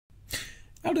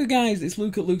Howdy guys, it's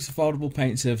Luke at Luke's Affordable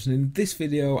Paint Service, and in this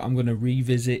video I'm going to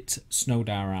revisit snow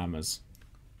dioramas.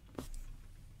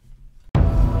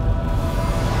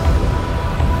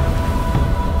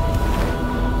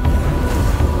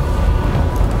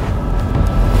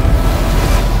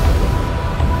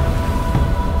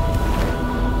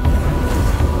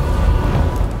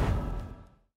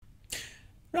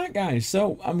 Right guys,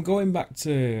 so I'm going back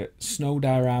to Snow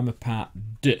Diorama Part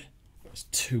 2. That's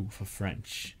 2 for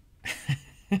French.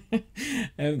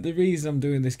 The reason I'm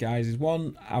doing this, guys, is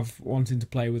one, I've wanted to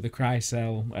play with the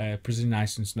Crycell Precision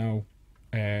Ice and Snow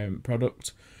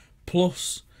product.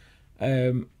 Plus,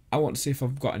 I want to see if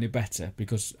I've got any better,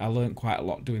 because I learned quite a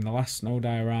lot doing the last snow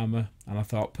diorama, and I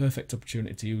thought perfect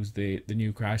opportunity to use the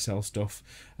new Crycell stuff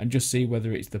and just see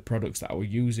whether it's the products that I was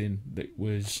using that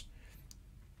was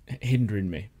hindering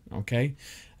me. Okay,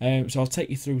 so I'll take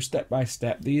you through step by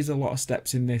step. There's a lot of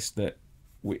steps in this that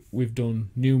we've done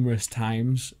numerous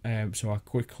times, so I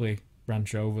quickly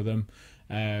branch over them.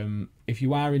 If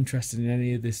you are interested in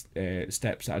any of these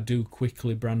steps that I do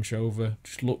quickly branch over,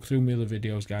 just look through my other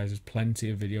videos, guys. There's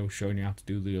plenty of videos showing you how to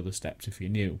do the other steps if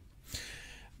you're new.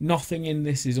 Nothing in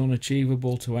this is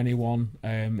unachievable to anyone.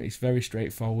 It's very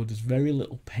straightforward. There's very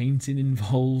little painting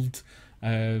involved.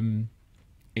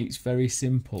 It's very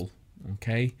simple.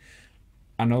 Okay,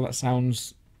 I know that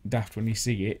sounds daft when you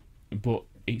see it, but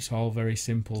it's all very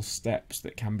simple steps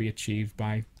that can be achieved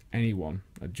by anyone.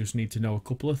 I just need to know a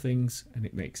couple of things and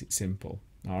it makes it simple.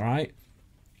 Alright,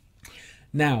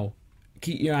 now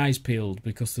keep your eyes peeled,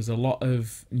 because there's a lot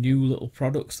of new little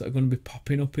products that are going to be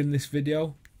popping up in this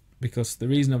video, because the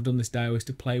reason I've done this dio is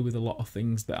to play with a lot of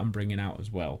things that I'm bringing out as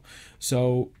well.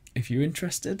 So if you're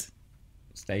interested,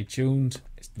 stay tuned.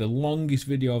 It's the longest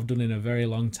video I've done in a very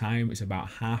long time. It's about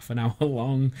half an hour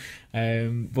long,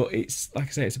 but it's, like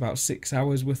I say, it's about 6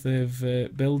 hours worth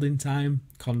of building time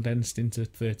condensed into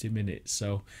 30 minutes.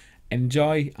 So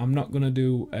enjoy. I'm not going to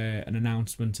do an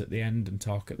announcement at the end and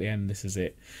talk at the end. This is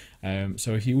it.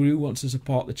 So if you do want to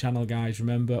support the channel, guys,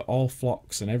 remember all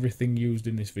flocks and everything used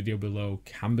in this video below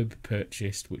can be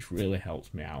purchased, which really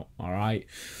helps me out. All right,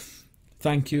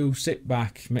 thank you. Sit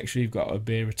back, make sure you've got a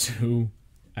beer or two,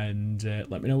 and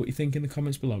let me know what you think in the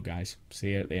comments below, guys.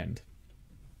 See you at the end.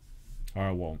 Or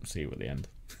I won't see you at the end,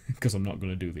 because I'm not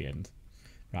going to do the end.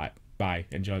 Right, bye.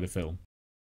 Enjoy the film.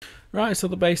 Right, so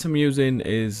the base I'm using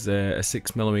is a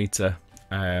 6mm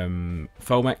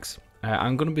Foamex.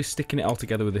 I'm going to be sticking it all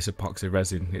together with this epoxy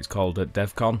resin. It's called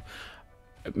DevCon.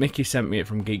 Mickey sent me it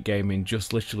from Geek Gaming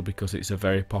just literally because it's a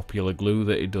very popular glue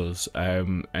that he does,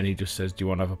 and he just says, do you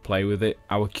want to have a play with it?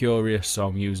 I was curious, so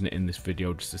I'm using it in this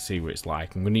video just to see what it's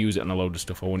like. I'm going to use it on a load of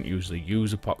stuff I wouldn't usually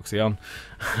use epoxy on,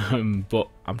 but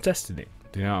I'm testing it,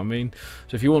 do you know what I mean?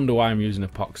 So if you wonder why I'm using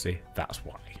epoxy, that's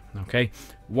why. Okay,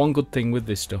 one good thing with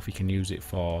this stuff, you can use it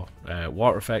for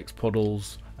water effects,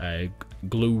 puddles,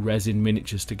 glue resin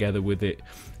miniatures together with it.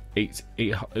 This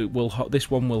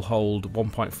one will hold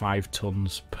 1.5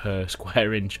 tons per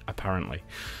square inch apparently,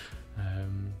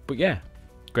 but yeah,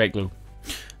 great glue.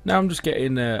 Now I'm just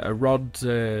getting a rod.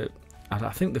 I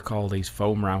think they call these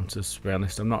foam routers, to be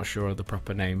honest. I'm not sure of the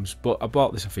proper names, but I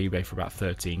bought this off eBay for about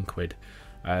 13 quid.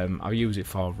 I use it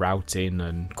for routing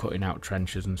and cutting out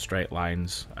trenches and straight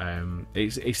lines.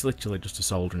 It's literally just a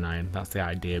soldering iron. That's the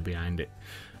idea behind it.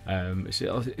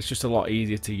 It's just a lot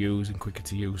easier to use and quicker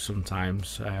to use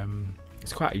sometimes.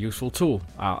 It's quite a useful tool.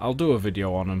 I'll do a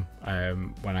video on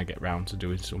them when I get round to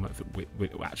doing something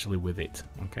actually with it.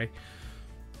 Okay.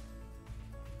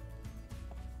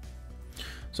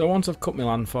 So once I've cut my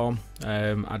landform,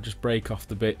 I just break off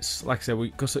the bits. Like I said,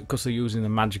 because they're using the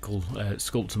magical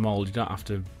sculptor mold, you don't have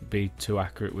to be too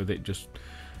accurate with it. Just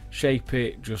shape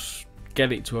it, just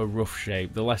get it to a rough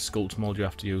shape. The less sculptor mold you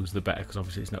have to use, the better, because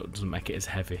obviously it doesn't make it as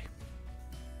heavy.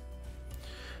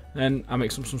 Then I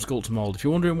mix up some sculptor mold. If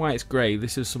you're wondering why it's grey,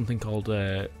 this is something called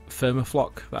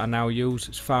Thermoflock that I now use.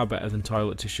 It's far better than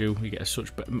toilet tissue. You get a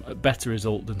such better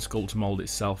result than sculptor mold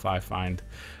itself, I find.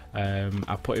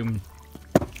 I put in,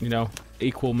 you know,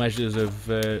 equal measures of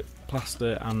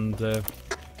plaster and the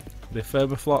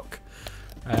Thermoflock.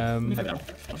 And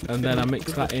then I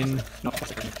mix that in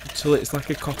till it's like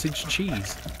a cottage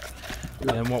cheese. And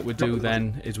then what we do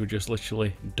then is we just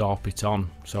literally daub it on.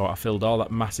 So I filled all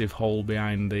that massive hole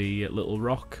behind the little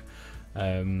rock.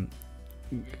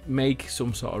 Make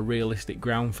some sort of realistic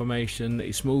ground formation.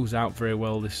 It smooths out very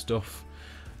well, this stuff.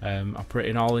 I put it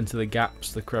in all into the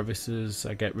gaps, the crevices.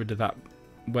 I get rid of that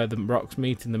where the rocks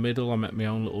meet in the middle. I make my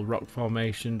own little rock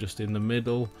formation just in the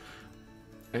middle.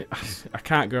 I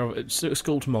can't go over it.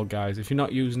 Sculptor mold, guys. If you're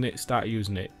not using it, start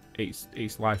using it.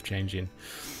 It's life changing.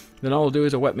 Then all I'll do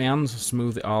is I wet my hands,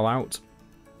 smooth it all out,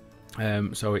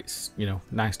 so it's, you know,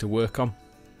 nice to work on.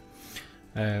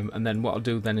 And then what I'll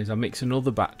do then is I'll mix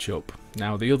another batch up.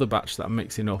 Now the other batch that I'm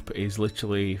mixing up is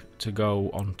literally to go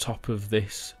on top of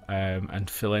this and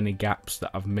fill any gaps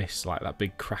that I've missed, like that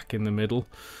big crack in the middle.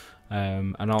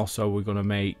 And also we're going to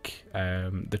make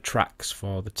the tracks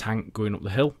for the tank going up the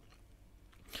hill.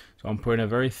 So I'm putting a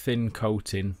very thin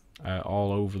coating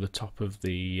all over the top of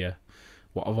the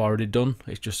what I've already done.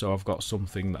 It's just so I've got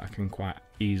something that I can quite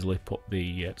easily put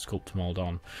the sculptor mould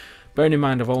on. Bearing in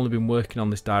mind I've only been working on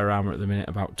this diorama at the minute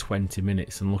about 20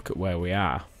 minutes, and look at where we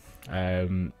are.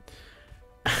 The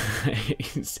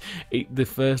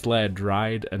first layer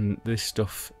dried, and this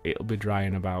stuff, it'll be dry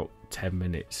in about 10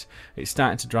 minutes. It's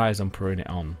starting to dry as I'm pouring it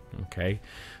on, okay?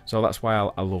 So that's why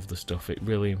I love the stuff. It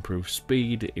really improves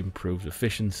speed, it improves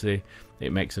efficiency,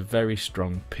 it makes a very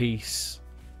strong piece.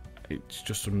 It's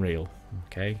just unreal,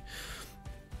 okay?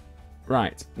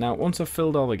 Right, now once I've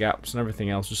filled all the gaps and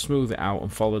everything else, just smooth it out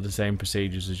and follow the same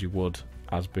procedures as you would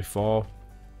as before.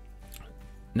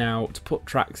 Now, to put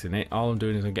tracks in it, all I'm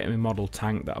doing is I'm getting my model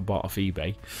tank that I bought off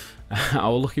eBay. I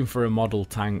was looking for a model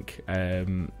tank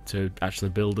to actually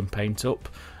build and paint up,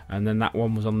 and then that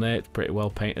one was on there. It's pretty well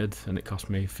painted, and it cost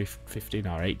me 15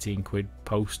 or 18 quid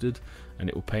posted, and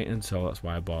it was painted, so that's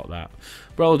why I bought that.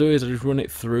 But all I'll do is I just run it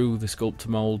through the sculptor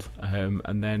mould,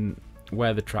 and then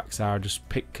where the tracks are, just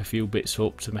pick a few bits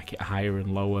up to make it higher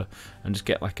and lower, and just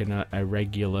get like a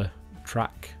regular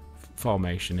track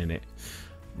formation in it.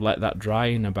 Let that dry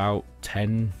in about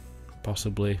 10,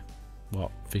 possibly,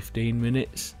 what, 15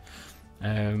 minutes,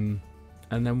 and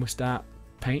then we start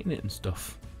painting it and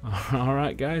stuff.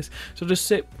 Alright guys, so just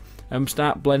sit and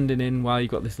start blending in while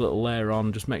you've got this little layer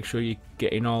on. Just make sure you're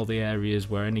getting all the areas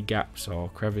where any gaps or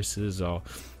crevices or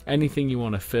anything you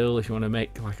want to fill. If you want to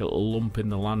make like a little lump in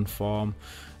the landform,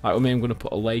 like with me, I'm going to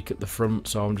put a lake at the front,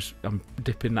 so I'm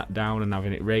dipping that down and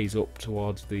having it raise up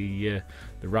towards the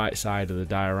right side of the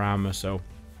diorama, so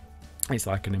it's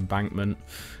like an embankment.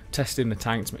 Testing the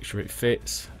tank to make sure it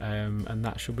fits, and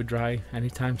that should be dry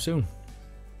anytime soon.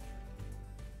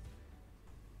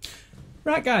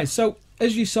 Right guys, so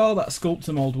as you saw that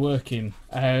sculptor mould working,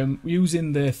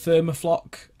 using the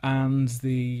Thermoflock and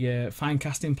the fine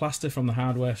casting plaster from the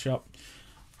hardware shop,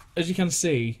 as you can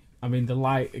see, I mean the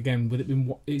light, again, with it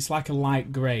being, it's like a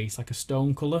light grey, it's like a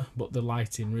stone colour, but the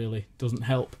lighting really doesn't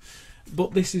help.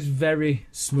 But this is very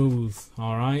smooth,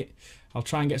 alright? I'll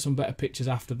try and get some better pictures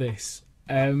after this.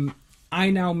 I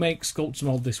now make sculptor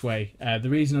mould this way. The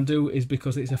reason I do is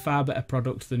because it's a far better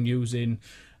product than using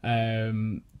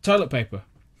toilet paper.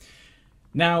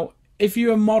 Now, if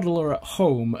you're a modeler at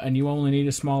home and you only need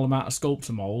a small amount of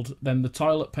sculptor mould, then the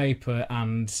toilet paper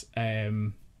and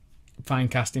fine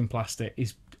casting plaster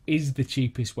is the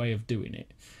cheapest way of doing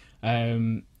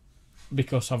it.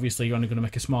 Because obviously you're only going to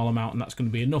make a small amount and that's going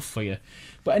to be enough for you.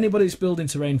 But anybody that's building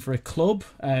terrain for a club,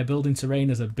 building terrain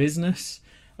as a business,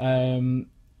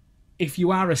 if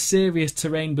you are a serious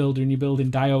terrain builder and you're building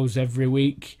dios every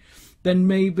week, then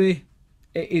maybe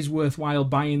it is worthwhile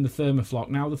buying the Thermoflock.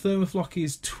 Now the Thermoflock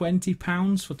is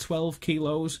 £20 for 12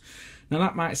 kilos. Now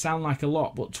that might sound like a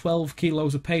lot, but 12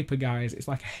 kilos of paper, guys, it's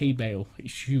like a hay bale.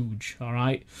 It's huge,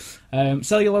 alright?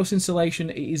 Cellulose insulation,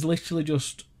 it is literally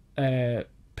just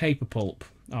paper pulp,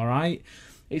 alright?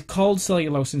 It's called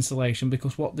cellulose insulation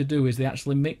because what they do is they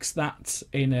actually mix that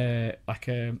in like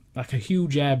a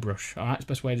huge airbrush, alright? It's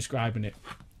the best way of describing it.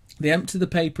 They empty the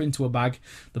paper into a bag,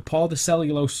 they pour the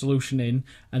cellulose solution in,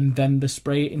 and then they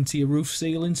spray it into your roof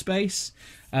ceiling space.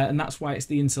 And that's why it's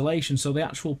the insulation. So the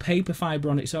actual paper fibre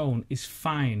on its own is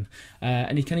fine.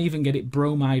 And you can even get it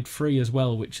bromide free as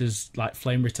well, which is like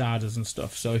flame retarders and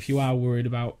stuff. So if you are worried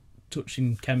about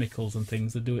touching chemicals and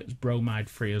things, they do it as bromide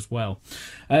free as well.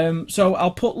 So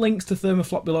I'll put links to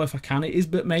Thermoflock below if I can. It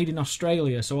is made in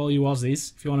Australia, so all you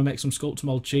Aussies, if you want to make some sculptor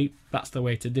mould cheap, that's the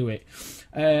way to do it.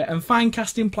 And fine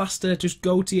casting plaster, just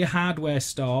go to your hardware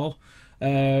store,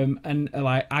 and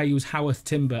like I use Howarth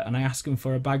Timber, and I ask them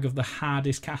for a bag of the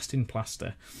hardest casting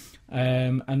plaster,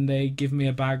 and they give me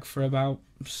a bag for about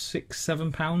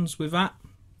 £6-7 with that.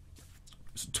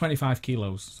 25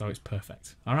 kilos, so it's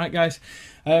perfect. Alright guys,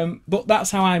 but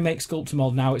that's how I make sculptor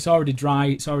mould now. It's already dry,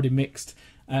 it's already mixed,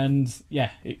 and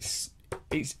yeah, it's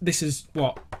this is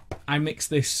what I mixed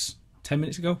this 10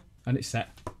 minutes ago and it's set.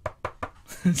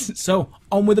 So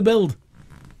on with the build.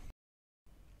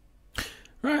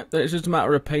 Right, it's just a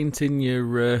matter of painting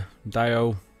your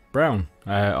dio brown,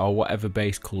 or whatever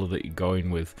base colour that you're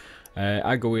going with.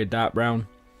 I go with a dark brown.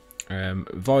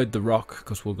 Avoid the rock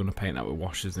because we're going to paint that with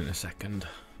washes in a second.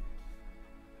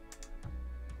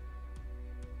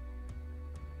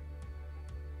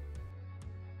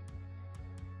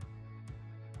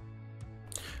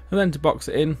 And then to box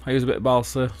it in, I use a bit of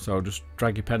balsa, so just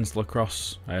drag your pencil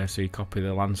across so you copy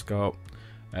the landscape.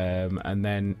 And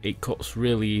then it cuts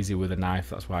really easy with a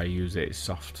knife, that's why I use it, it's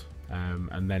soft.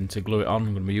 And then to glue it on,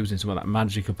 I'm going to be using some of that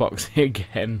magic epoxy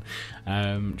again,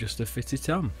 just to fit it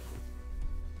on.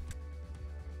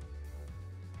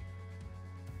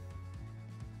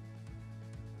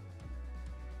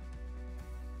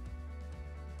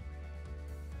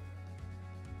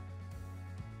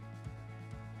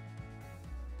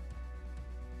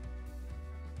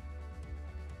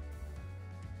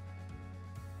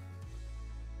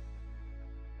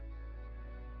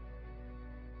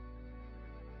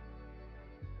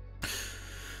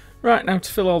 Right, now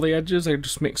to fill all the edges, I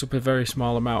just mix up a very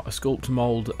small amount of sculpt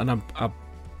mould and I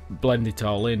blend it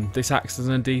all in. This acts as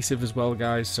an adhesive as well,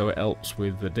 guys, so it helps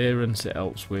with adherence, it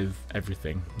helps with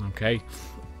everything, okay?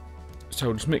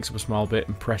 So just mix up a small bit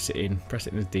and press it in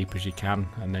as deep as you can,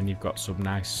 and then you've got some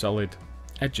nice solid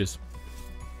edges.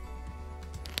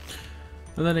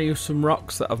 And then I use some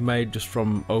rocks that I've made just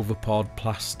from overpoured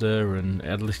plaster, and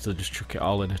I literally just chuck it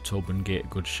all in a tub and get a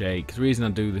good shake. The reason I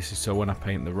do this is so when I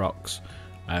paint the rocks,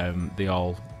 they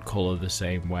all colour the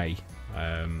same way.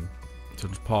 So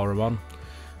just pour them on,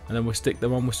 and then we stick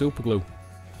them on with super glue.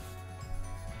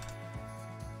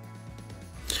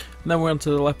 And then we're on to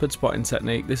the leopard spotting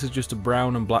technique. This is just a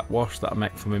brown and black wash that I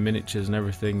make for my miniatures and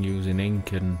everything using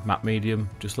ink and matte medium.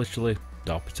 Just literally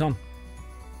dab it on.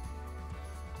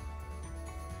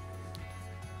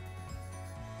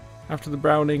 After the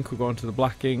brown ink, we're going to the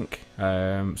black ink.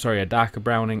 Sorry, a darker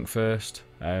brown ink first,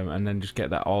 and then just get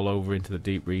that all over into the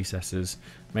deep recesses,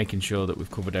 making sure that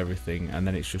we've covered everything, and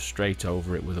then it's just straight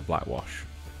over it with a black wash.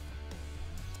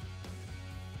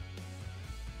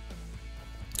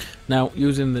 Now,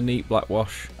 using the neat black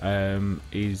wash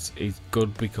is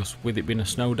good because with it being a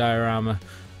snow diorama,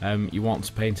 you want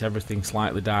to paint everything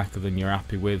slightly darker than you're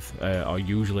happy with, or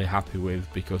usually happy with,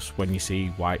 because when you see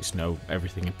white snow,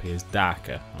 everything appears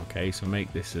darker. Okay, so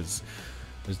make this as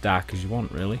dark as you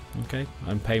want, really. Okay,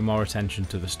 and pay more attention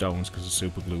to the stones because the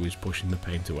super glue is pushing the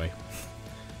paint away.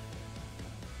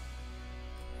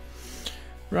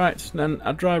 Right, then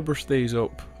I dry brush these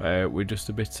up with just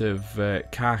a bit of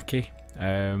khaki.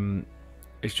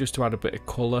 It's just to add a bit of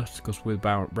colour, because with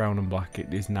brown and black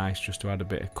it is nice just to add a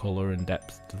bit of colour and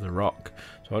depth to the rock.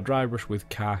 So I dry brush with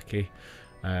khaki,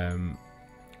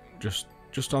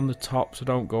 just on the top, so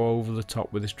don't go over the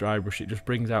top with this dry brush. It just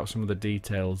brings out some of the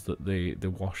details that the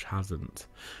wash hasn't.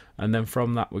 And then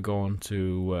from that we go on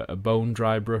to a bone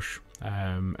dry brush,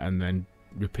 and then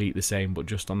repeat the same but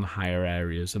just on the higher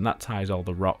areas, and that ties all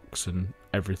the rocks and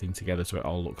everything together so it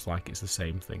all looks like it's the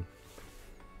same thing.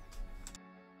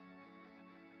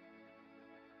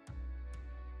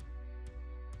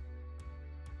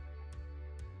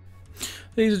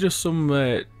 These are just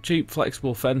some cheap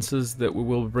flexible fences that we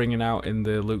will be bringing out in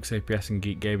the Luke's APS and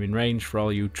Geek Gaming range for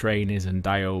all you trainees and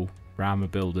diorama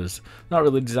builders. Not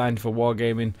really designed for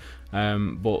wargaming,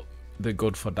 but they're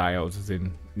good for dios, as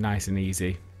in nice and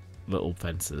easy little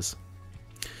fences.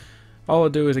 All I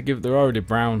do is they're already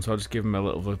brown, so I just give them a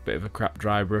little bit of a crap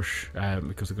dry brush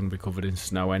because they're going to be covered in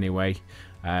snow anyway.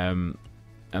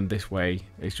 And this way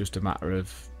it's just a matter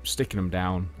of sticking them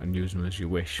down and using them as you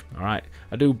wish. Alright,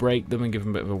 I do break them and give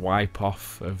them a bit of a wipe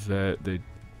off of the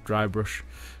dry brush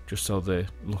just so they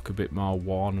look a bit more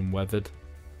worn and weathered,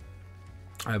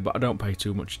 but I don't pay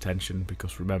too much attention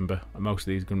because remember, most of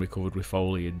these are going to be covered with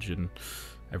foliage and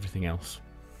everything else.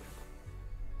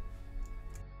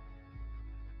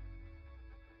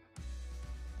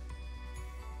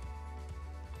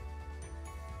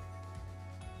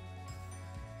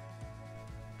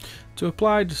 To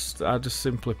apply, I just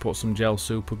simply put some gel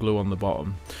super glue on the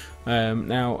bottom.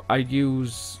 Now I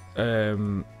use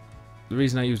the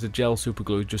reason I use the gel super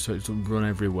glue is just so it doesn't run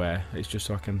everywhere. It's just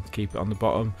so I can keep it on the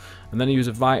bottom. And then I use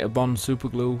a Vitabond super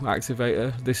glue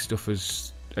activator. This stuff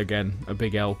is again a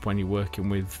big help when you're working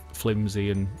with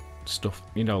flimsy and stuff,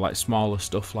 you know, like smaller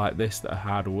stuff like this that are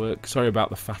hard to work. Sorry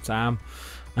about the fat arm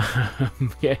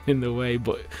getting in the way,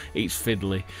 but it's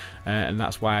fiddly, and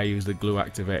that's why I use the glue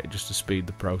activator, just to speed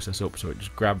the process up, so it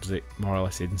just grabs it more or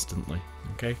less instantly.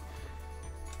 Okay,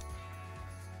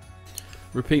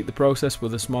 repeat the process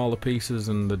with the smaller pieces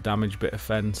and the damaged bit of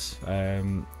fence.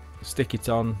 Stick it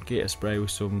on, get a spray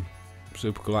with some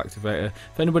super glue activator.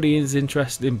 If anybody is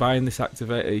interested in buying this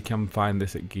activator, you can find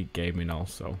this at Geek Gaming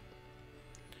also.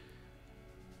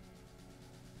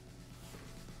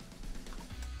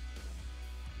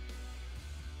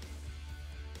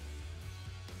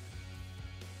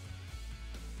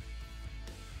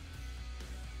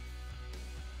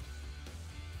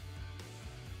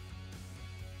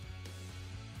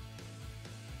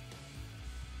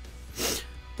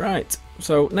 Right,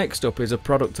 so next up is a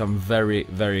product I'm very,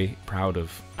 very proud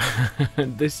of.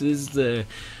 This is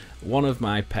one of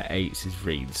my pet hates is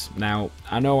reeds. Now,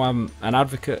 I know I'm an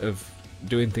advocate of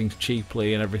doing things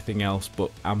cheaply and everything else,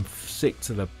 but I'm sick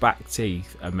to the back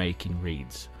teeth of making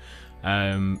reeds.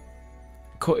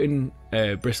 Cutting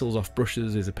bristles off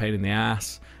brushes is a pain in the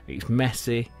ass. It's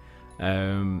messy.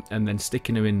 And then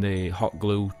sticking them in the hot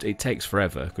glue, it takes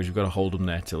forever because you've got to hold them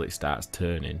there till it starts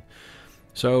turning.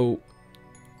 So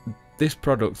this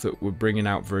product that we're bringing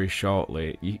out very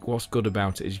shortly, what's good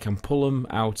about it is you can pull them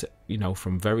out, you know,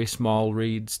 from very small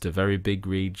reeds to very big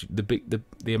reeds.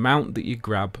 The amount that you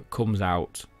grab comes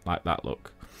out like that,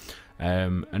 look.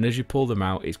 And as you pull them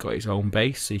out, it's got its own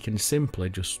base, so you can simply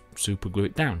just super glue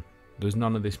it down. There's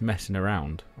none of this messing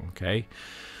around, okay?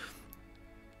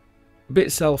 A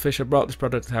bit selfish, I brought this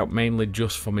product out mainly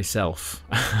just for myself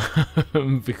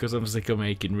because I'm sick of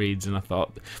making reeds, and I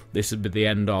thought this would be the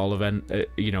end all of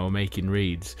you know, making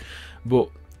reeds. But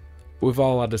we've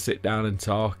all had to sit down and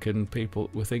talk, and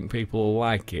we think people will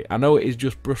like it. I know it is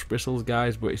just brush bristles,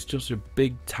 guys, but it's just a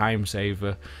big time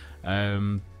saver.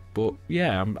 But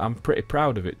yeah, I'm pretty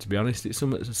proud of it, to be honest. It's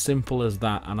something as simple as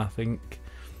that, and I think,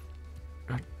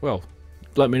 well,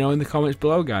 let me know in the comments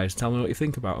below, guys. Tell me what you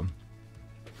think about them.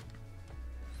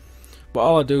 But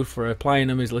all I do for applying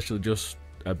them is literally just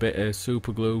a bit of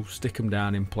super glue, stick them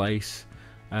down in place,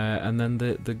 and then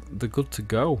they're good to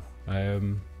go.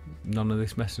 None of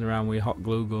this messing around with your hot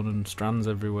glue gun and strands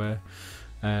everywhere.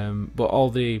 But all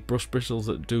the brush bristles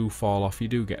that do fall off, you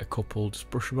do get a couple, just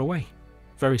brush them away.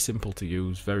 Very simple to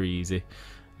use, very easy.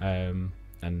 And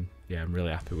yeah, I'm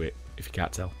really happy with it, if you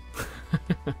can't tell.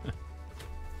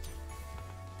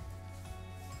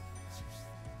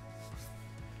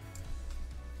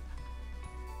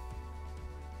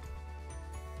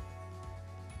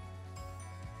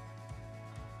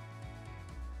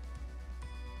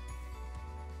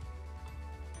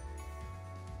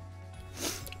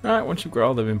 Right, once you've got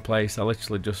all them in place, I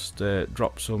literally just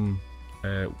drop some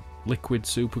liquid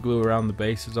super glue around the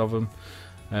bases of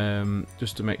them,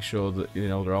 just to make sure that, you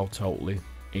know, they're all totally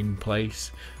in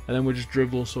place. And then we just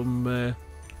dribble some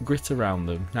grit around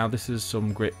them. Now this is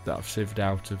some grit that I've sieved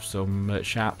out of some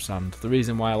sharp sand. The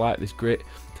reason why I like this grit,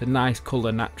 it's a nice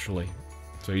colour naturally,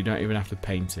 so you don't even have to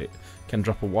paint it. You can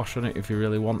drop a wash on it if you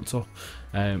really want to,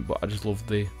 but I just love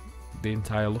the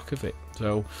entire look of it.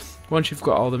 So once you've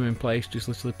got all them in place, just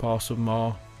literally pour some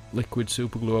more liquid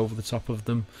super glue over the top of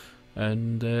them,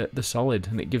 and they're solid,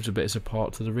 and it gives a bit of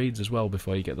support to the reeds as well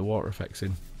before you get the water effects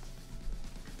in.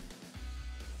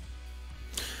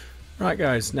 Right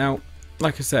guys, now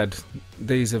like I said,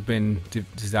 these have been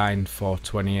designed for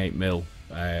 28mm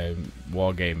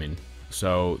Wargaming,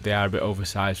 so they are a bit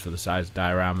oversized for the size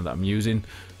diorama that I'm using.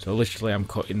 So literally I'm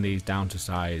cutting these down to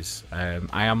size.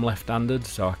 I am left-handed,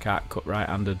 so I can't cut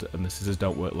right-handed, and the scissors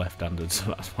don't work left-handed,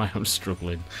 so that's why I'm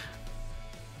struggling.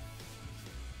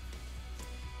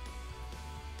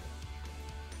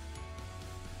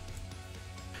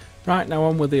 Right, now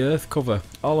on with the earth cover.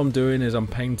 All I'm doing is I'm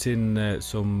painting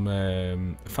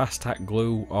some fast tack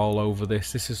glue all over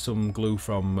this. This is some glue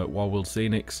from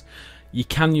Scenics. You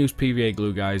can use PVA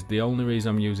glue, guys. The only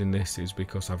reason I'm using this is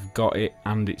because I've got it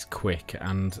and it's quick,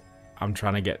 and I'm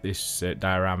trying to get this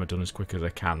diorama done as quick as I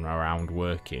can around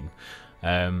working.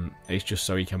 It's just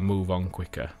so you can move on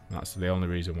quicker. That's the only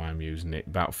reason why I'm using it.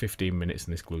 About 15 minutes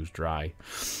and this glue's dry.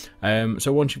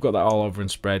 So once you've got that all over and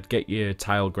spread, get your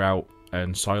tile grout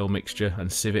and soil mixture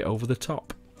and sieve it over the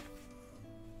top.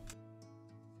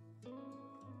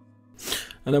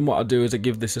 And then what I do is I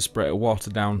give this a spray, a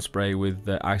watered down spray with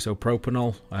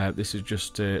isopropanol. This is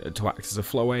just to act as a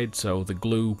flow aid, so the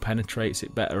glue penetrates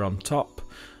it better on top.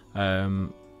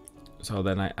 So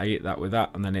then I hit that with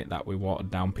that, and then hit that with watered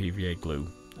down PVA glue.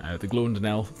 The glue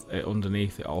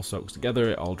underneath it all soaks together,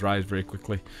 it all dries very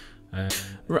quickly.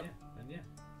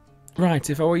 Right,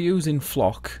 if I were using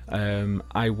flock,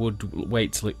 I would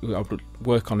wait till I would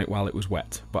work on it while it was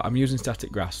wet, but I'm using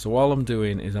static grass, so all I'm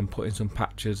doing is I'm putting some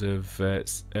patches of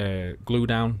glue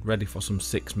down ready for some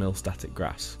 6mm static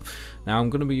grass. Now I'm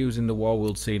going to be using the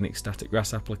Scenics static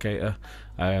grass applicator,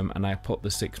 and I put the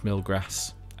 6mm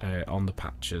grass on the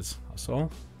patches, that's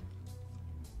all.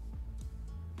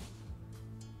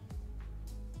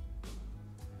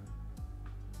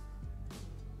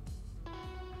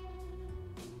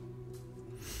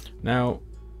 Now,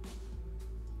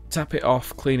 tap it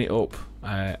off, clean it up,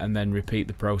 and then repeat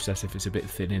the process if it's a bit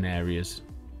thin in areas.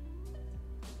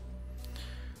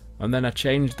 And then I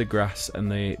changed the grass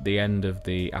and the end of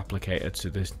the applicator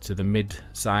to the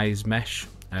mid-size mesh,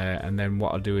 and then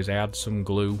what I do is I add some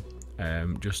glue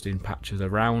just in patches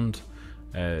around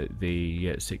the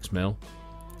 6mm,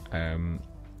 and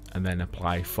then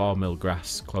apply 4mm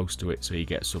grass close to it so you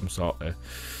get some sort of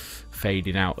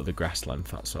fading out of the grass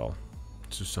length, that's all.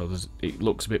 Just so it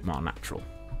looks a bit more natural.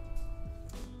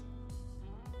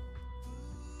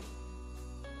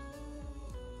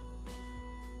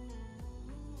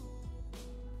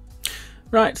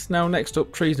 Right, now next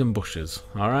up, trees and bushes.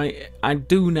 Alright, I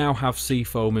do now have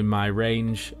seafoam in my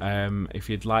range. If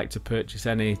you'd like to purchase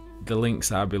any, the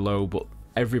links are below, but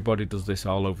everybody does this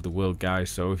all over the world, guys,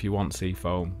 so if you want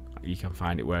seafoam, you can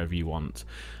find it wherever you want.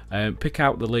 Pick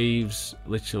out the leaves,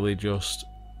 literally just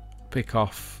pick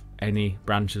off any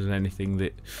branches and anything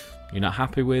that you're not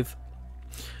happy with.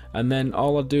 And then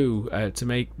all I do to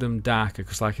make them darker,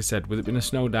 because like I said, with it being a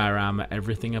snow diorama,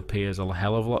 everything appears a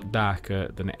hell of a lot darker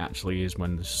than it actually is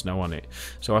when there's snow on it.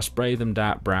 So I spray them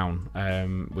dark brown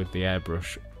with the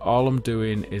airbrush. All I'm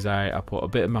doing is I put a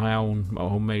bit of my own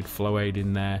homemade flow aid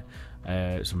in there,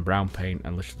 some brown paint,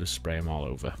 and literally just spray them all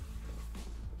over.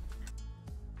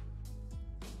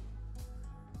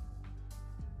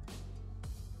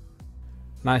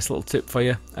 Nice little tip for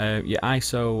you, your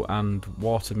ISO and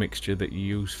water mixture that you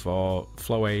use for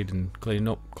flow aid and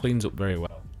cleans up very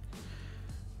well.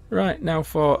 Right, now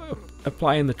for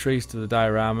applying the trees to the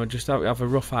diorama, just have a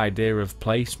rough idea of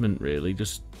placement really,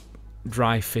 just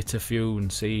dry fit a few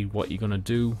and see what you're going to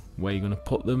do, where you're going to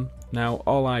put them. Now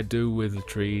all I do with the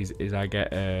trees is I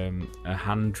get a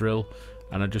hand drill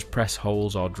and I just press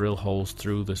holes or drill holes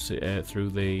through the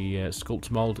sculpt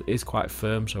mould. It is quite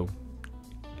firm, so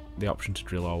the option to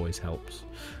drill always helps.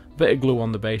 A bit of glue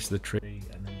on the base of the tree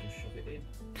and then just shove it in.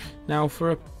 Now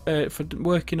for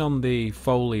working on the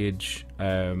foliage,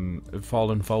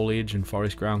 fallen foliage and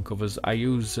forest ground covers, I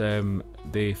use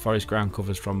the forest ground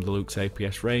covers from the Luke's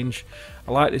APS range.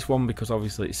 I like this one because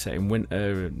obviously it's set in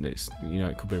winter and it's, you know,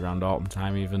 it could be around autumn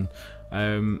time even.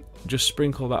 Just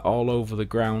sprinkle that all over the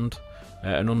ground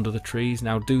and under the trees.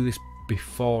 Now do this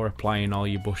before applying all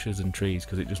your bushes and trees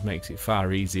because it just makes it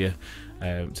far easier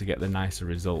to get the nicer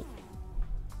result.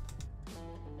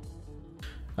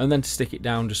 And then to stick it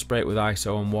down, just spray it with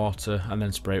ISO and water, and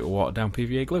then spray it with watered down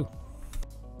PVA glue.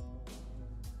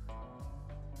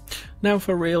 Now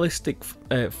for realistic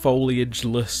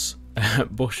foliageless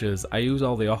bushes, I use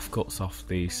all the offcuts off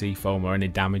the seafoam or any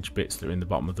damaged bits that are in the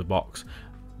bottom of the box.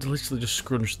 Literally just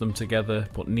scrunch them together,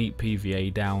 put neat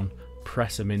PVA down,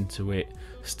 press them into it,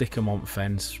 stick them on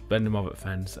fence, bend them over the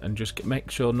fence, and just make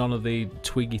sure none of the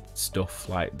twiggy stuff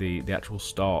like the actual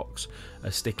stalks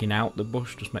are sticking out the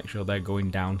bush. Just make sure they're going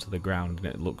down to the ground and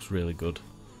it looks really good.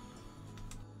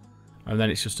 And then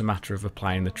it's just a matter of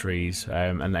applying the trees,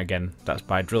 and again that's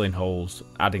by drilling holes,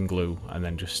 adding glue, and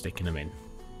then just sticking them in.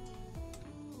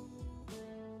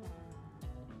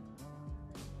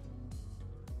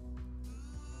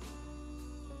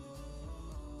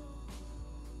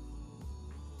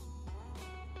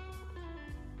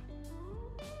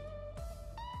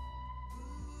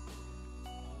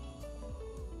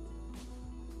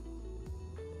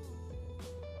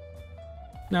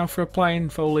 Now for applying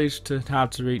foliage to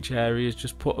hard to reach areas,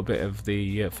 just put a bit of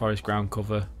the forest ground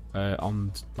cover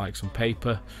on like some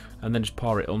paper and then just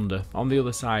pour it under. On the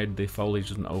other side the foliage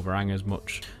doesn't overhang as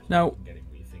much. Now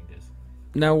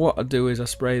what I do is I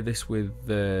spray this with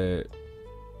the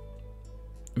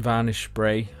varnish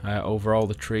spray over all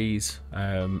the trees,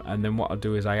 and then what I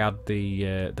do is I add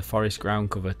the forest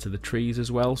ground cover to the trees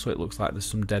as well, so it looks like there's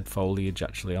some dead foliage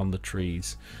actually on the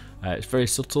trees. It's very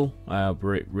subtle, but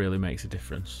it really makes a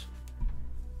difference.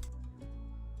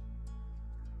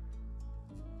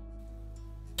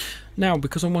 Now,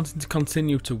 because I'm wanting to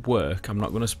continue to work, I'm not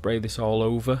going to spray this all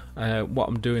over. What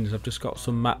I'm doing is I've just got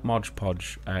some matte Mod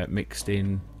Podge mixed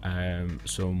in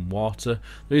some water.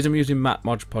 The reason I'm using matte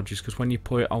Mod Podge is because when you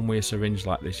put it on with a syringe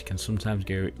like this, you can sometimes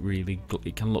get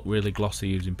it can look really glossy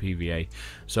using PVA.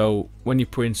 So when you're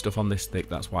putting stuff on this thick,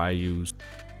 that's why I use.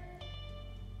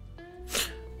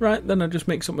 Right, then I just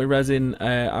mix up my resin.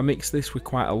 I mix this with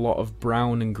quite a lot of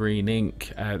brown and green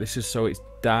ink. This is so it's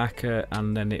darker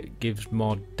and then it gives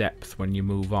more depth when you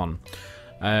move on.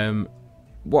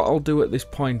 What I'll do at this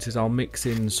point is I'll mix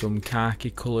in some khaki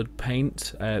coloured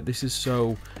paint. This is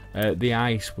so the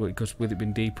ice, because with it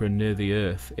being deeper and near the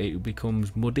earth, it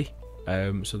becomes muddy.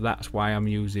 So that's why I'm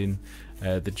using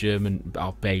the German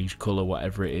or beige colour,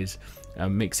 whatever it is.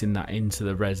 Mixing that into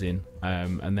the resin,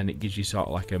 and then it gives you sort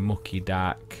of like a mucky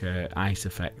dark ice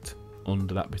effect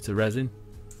under that bit of resin.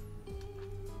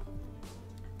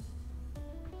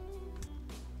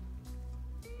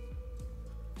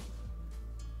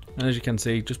 And as you can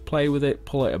see, just play with it,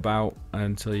 pull it about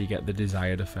until you get the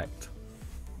desired effect.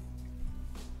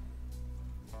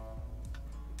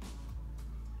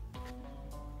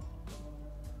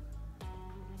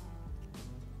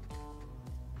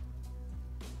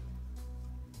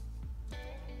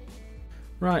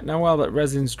 Right, now while that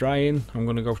resin's drying, I'm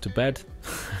going to go to bed.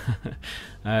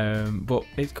 But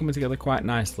it's coming together quite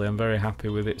nicely. I'm very happy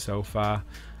with it so far.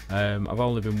 I've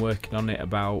only been working on it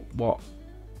about, what,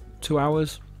 2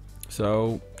 hours?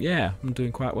 So yeah, I'm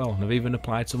doing quite well. And I've even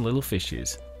applied some little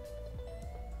fishes.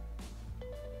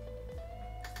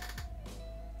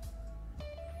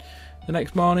 The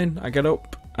next morning I get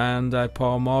up and I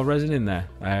pour more resin in there,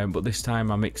 but this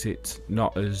time I mix it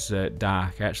not as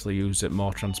dark. I actually use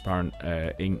more transparent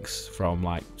inks from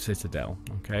like Citadel,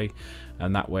 okay,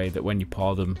 and that way that when you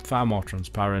pour them, far more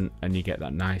transparent and you get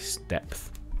that nice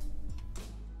depth.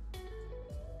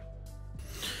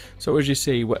 So as you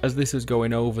see, as this is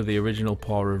going over the original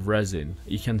pour of resin,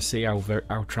 you can see how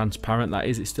transparent that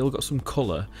is. It's still got some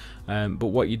colour, but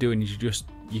what you're doing is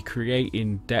you're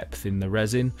creating depth in the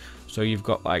resin. So you've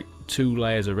got like 2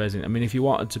 layers of resin. I mean, if you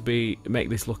wanted to make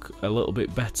this look a little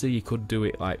bit better, you could do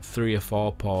it like 3 or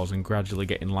 4 pours and gradually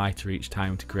getting lighter each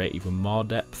time to create even more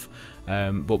depth.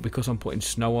 But because I'm putting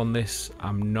snow on this,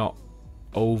 I'm not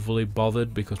overly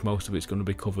bothered because most of it's going to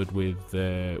be covered with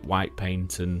white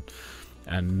paint and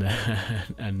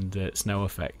snow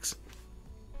effects.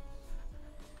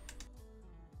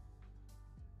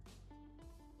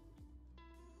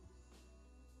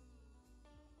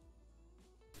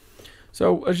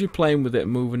 So as you're playing with it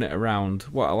and moving it around,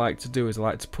 what I like to do is I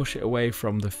like to push it away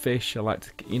from the fish. I like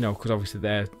to, because obviously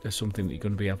there's something that you're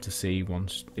going to be able to see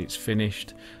once it's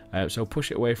finished. So push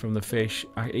it away from the fish.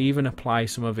 I even apply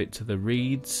some of it to the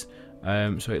reeds,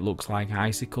 so it looks like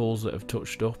icicles that have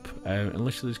touched up. And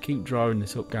literally just keep drawing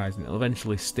this up, guys, and it'll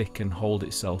eventually stick and hold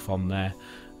itself on there.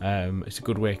 It's a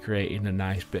good way of creating a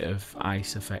nice bit of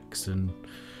ice effects and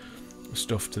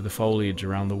stuff to the foliage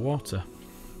around the water.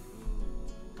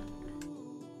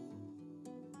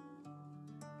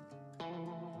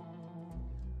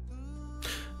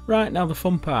 Right, now the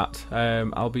fun part.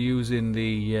 I'll be using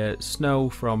the snow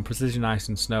from Precision Ice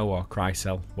and Snow, or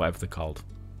Chrysel, whatever they're called.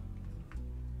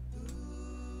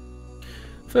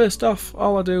 First off,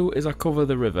 all I do is I cover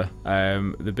the river,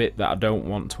 the bit that I don't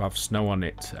want to have snow on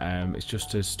it. It's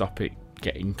just to stop it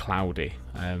getting cloudy.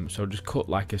 So just cut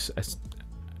like a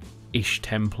ish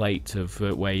template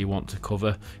of where you want to cover.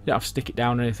 You don't have to stick it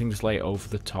down or anything, just lay it over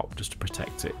the top just to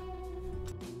protect it.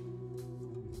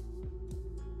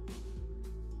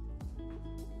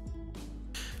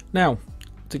 Now,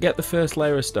 to get the first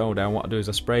layer of snow down, what I do is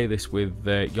I spray this with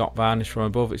yacht varnish from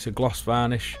above. It's a gloss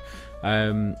varnish.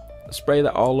 Spray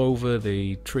that all over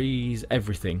the trees,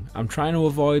 everything. I'm trying to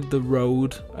avoid the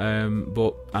road,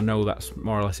 but I know that's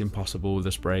more or less impossible with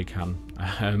a spray can.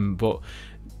 But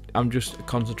I'm just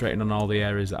concentrating on all the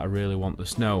areas that I really want the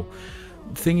snow.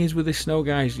 The thing is with this snow,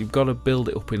 guys, you've got to build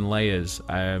it up in layers.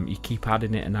 You keep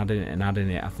adding it and adding it and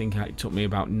adding it. I think it took me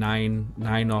about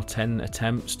 9 or 10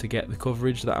 attempts to get the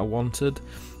coverage that I wanted,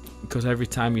 because every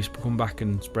time you come back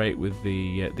and spray it with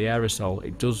the aerosol,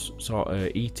 it does sort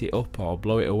of eat it up or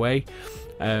blow it away.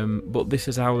 But this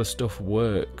is how the stuff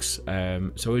works.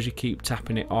 So as you keep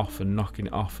tapping it off and knocking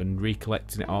it off and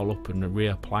recollecting it all up and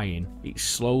reapplying, it's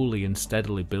slowly and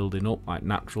steadily building up like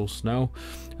natural snow,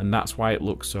 and that's why it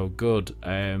looks so good.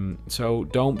 So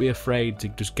don't be afraid to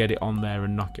just get it on there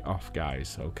and knock it off,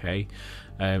 guys, okay?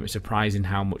 It's surprising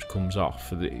how much comes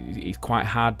off. It's quite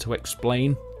hard to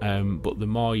explain, but the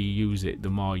more you use it,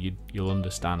 the more you'll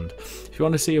understand. If you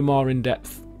want to see a more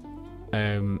in-depth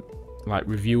like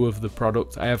review of the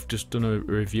product, I have just done a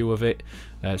review of it,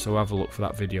 so have a look for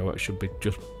that video. It should be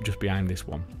just behind this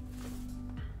one.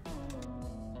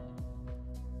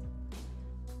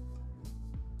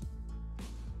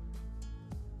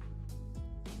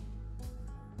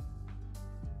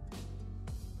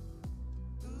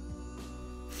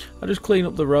 I just clean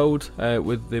up the road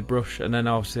with the brush, and then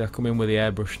obviously I come in with the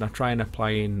airbrush and I try and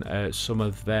apply in some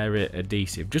of their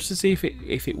adhesive just to see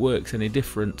if it works any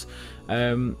different.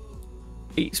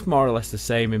 It's more or less the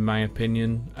same in my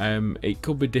opinion. It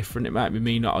could be different, it might be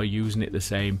me not using it the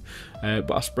same,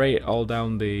 but I spray it all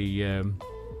down the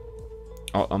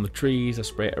on the trees. I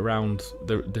spray it around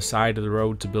the side of the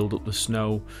road to build up the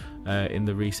snow in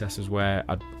the recesses where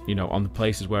on the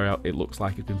places where it looks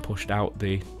like it's been pushed out,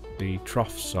 the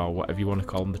troughs or whatever you want to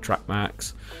call them, the track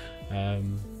marks,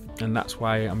 and that's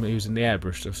why I'm using the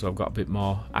airbrush, so I've got a bit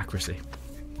more accuracy.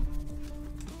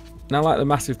 Now, like the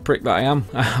massive prick that I am,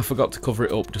 I forgot to cover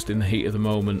it up just in the heat of the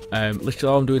moment.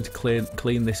 Literally all I'm doing to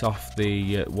clean this off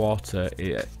the water,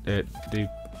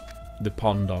 the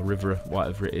pond or river,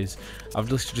 whatever it is, I've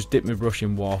just dipped my brush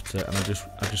in water and I just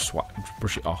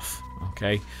brush it off,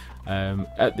 okay?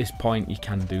 At this point you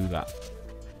can do that.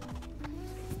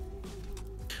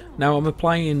 Now I'm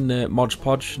applying Mod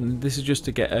Podge, and this is just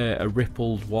to get a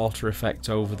rippled water effect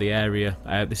over the area.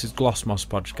 This is Gloss Mod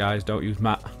Podge, guys, don't use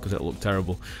matte because it'll look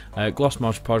terrible. Gloss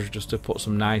Mod Podge just to put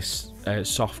some nice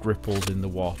soft ripples in the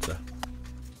water.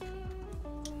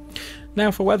 Now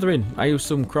for weathering, I use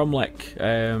some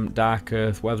Cromlech Dark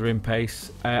Earth weathering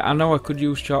paste. I know I could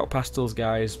use chalk pastels,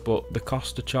 guys, but the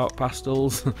cost of chalk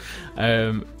pastels,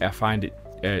 I find it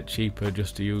cheaper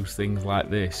just to use things like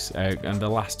this, and they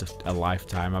last a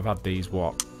lifetime. I've had these,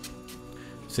 what,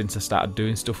 since I started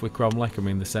doing stuff with Cromlech. I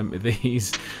mean, they sent me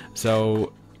these,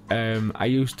 so I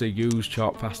used to use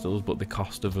chalk pastels, but the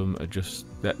cost of them are just,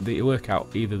 they work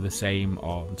out either the same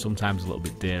or sometimes a little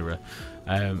bit dearer.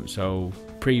 So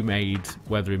pre-made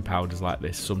weathering powders like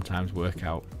this sometimes work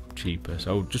out cheaper,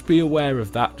 so just be aware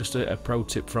of that. Just a pro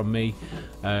tip from me,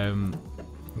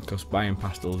 because buying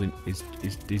pastels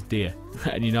is dear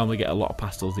and you normally get a lot of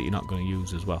pastels that you're not going to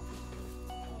use as well.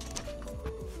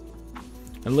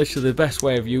 And literally the best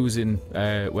way of using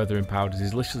weathering powders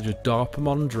is literally just dab them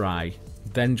on dry,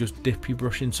 then just dip your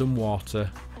brush in some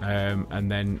water, and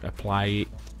then apply it,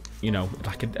 you know,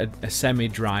 like a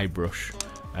semi-dry brush.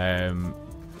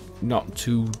 Not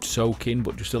too soaking,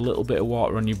 but just a little bit of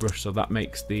water on your brush, so that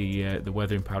makes the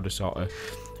weathering powder sort of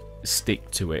stick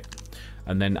to it,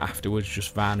 and then afterwards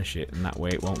just varnish it, and that way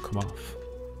it won't come off.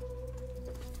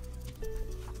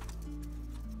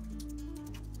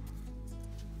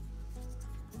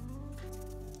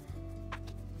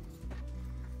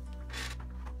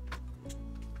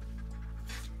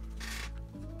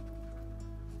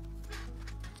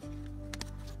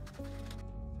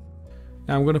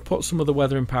 Now I'm going to put some of the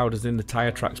weathering powders in the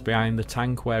tyre tracks behind the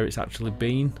tank where it's actually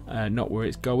been, not where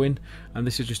it's going, and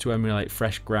this is just to emulate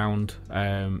fresh ground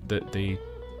that the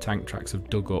tank tracks have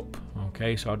dug up.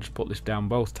 Okay, so I'll just put this down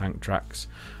both tank tracks,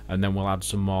 and then we'll add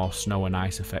some more snow and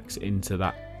ice effects into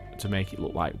that to make it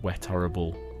look like wet,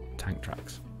 horrible tank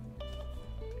tracks.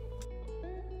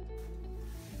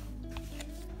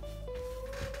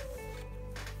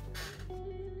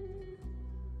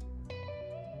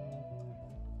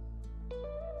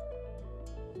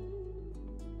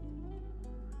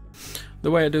 The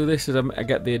way I do this is I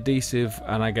get the adhesive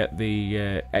and I get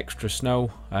the extra snow,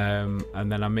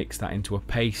 and then I mix that into a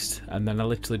paste, and then I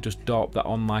literally just daub that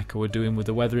on like I were doing with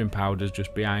the weathering powders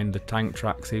just behind the tank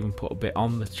tracks, even put a bit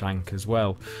on the tank as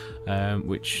well,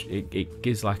 which it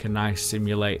gives like a nice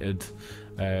simulated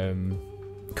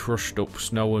crushed up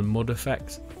snow and mud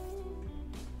effect.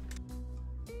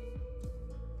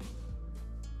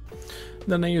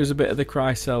 Then I use a bit of the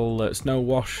Crycell snow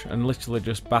wash and literally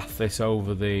just bath this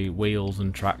over the wheels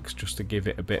and tracks just to give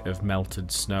it a bit of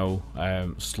melted snow,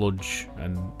 sludge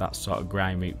and that sort of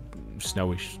grimy,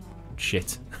 snowish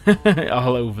shit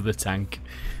all over the tank.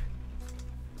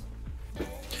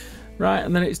 Right,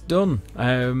 and then it's done.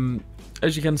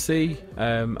 As you can see,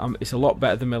 it's a lot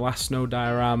better than my last snow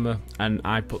diorama, and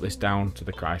I put this down to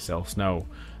the Crycell snow.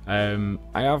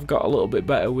 I have got a little bit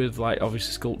better with, like,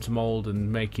 obviously sculptor mould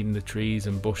and making the trees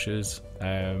and bushes,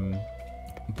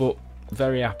 but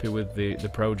very happy with the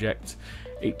project.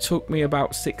 It took me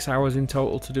about 6 hours in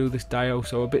total to do this dio,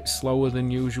 so a bit slower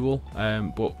than usual,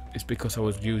 but it's because I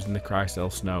was using the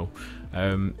Crycell snow,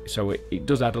 so it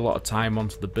does add a lot of time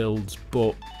onto the builds,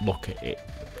 but look at it,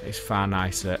 it's far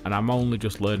nicer, and I'm only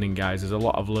just learning, guys. There's a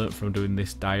lot I've learnt from doing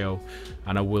this dio,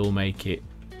 and I will make it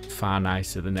far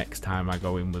nicer the next time I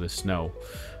go in with the snow.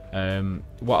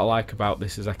 What I like about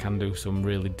this is I can do some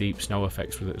really deep snow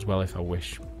effects with it as well if I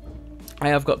wish. I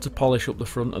have got to polish up the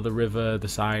front of the river, the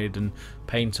side, and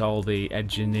paint all the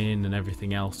edging in and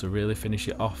everything else to really finish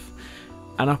it off.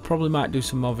 And I probably might do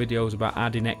some more videos about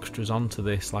adding extras onto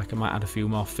this, like I might add a few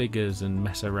more figures and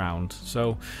mess around.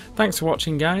 So thanks for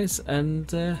watching, guys,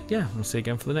 and yeah, we'll see you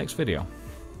again for the next video.